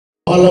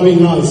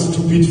allowing us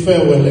to bid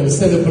farewell and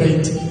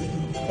celebrate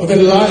of a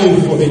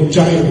life of a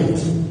giant,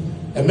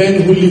 a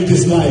man who lived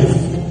his life,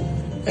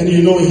 and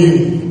you know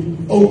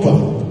him.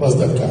 Opa was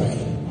that guy.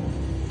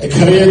 A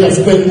career that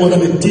spent more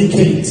than a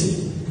decade,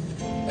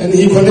 and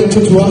he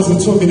connected to us in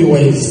so many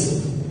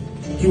ways.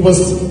 He was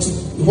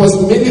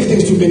many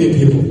things to many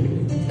people,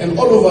 and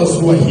all of us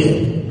who are here,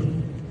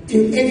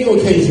 in any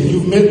occasion,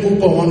 you've met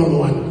Opa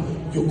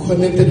one-on-one, you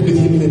connected with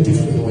him in a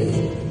different way.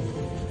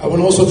 I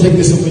will also take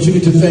this opportunity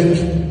to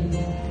thank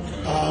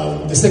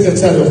the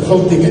Secretary of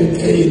Housing and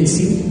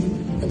ANC,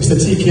 Mr.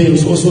 TK, who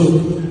is also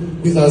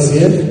with us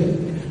here.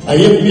 I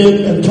am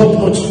here a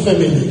top-notch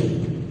family.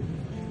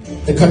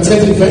 The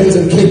cartel events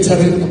and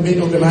catering, the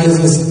main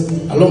organizers,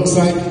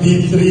 alongside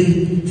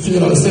B3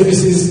 Funeral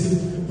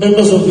Services,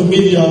 members of the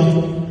media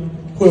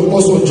who have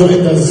also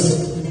joined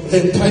us,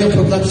 the entire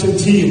production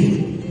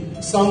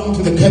team, sound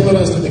to the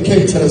cameras, to the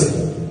caterers,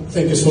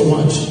 thank you so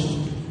much.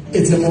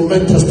 It's a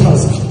momentous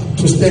task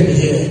to stand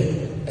here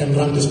and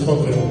run this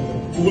program.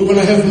 We're going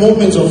to have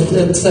moments of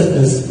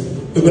sadness.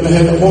 We're going to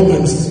have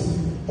moments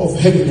of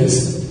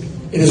happiness.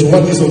 It is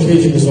what this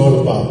occasion is all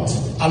about.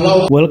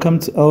 Welcome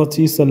to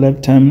LT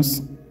Celeb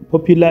Times.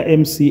 Popular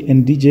MC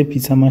and DJ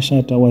Peter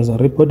Mashata was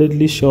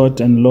reportedly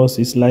shot and lost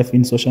his life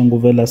in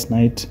Soshanguve last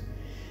night,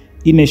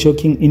 in a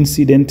shocking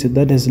incident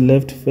that has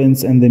left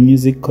fans and the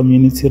music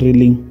community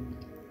reeling.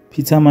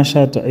 Peter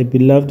Mashata, a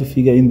beloved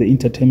figure in the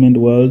entertainment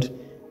world,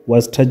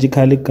 was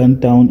tragically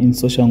gunned down in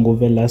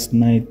Soshanguve last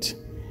night.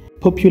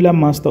 Popular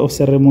Master of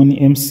Ceremony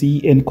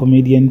MC and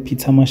comedian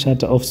Peter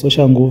Mashata of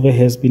Soshanguve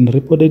has been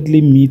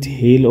reportedly met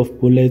hail of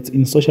bullets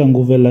in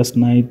Soshanguve last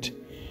night.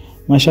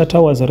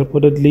 Mashata was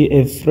reportedly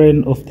a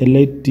friend of the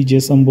late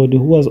DJ Somebody,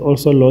 who has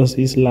also lost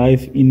his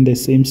life in the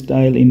same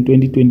style in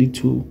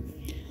 2022.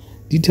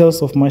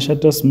 Details of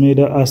Mashata's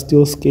murder are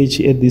still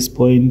sketchy at this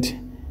point.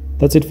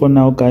 That's it for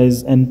now,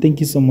 guys, and thank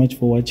you so much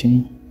for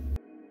watching.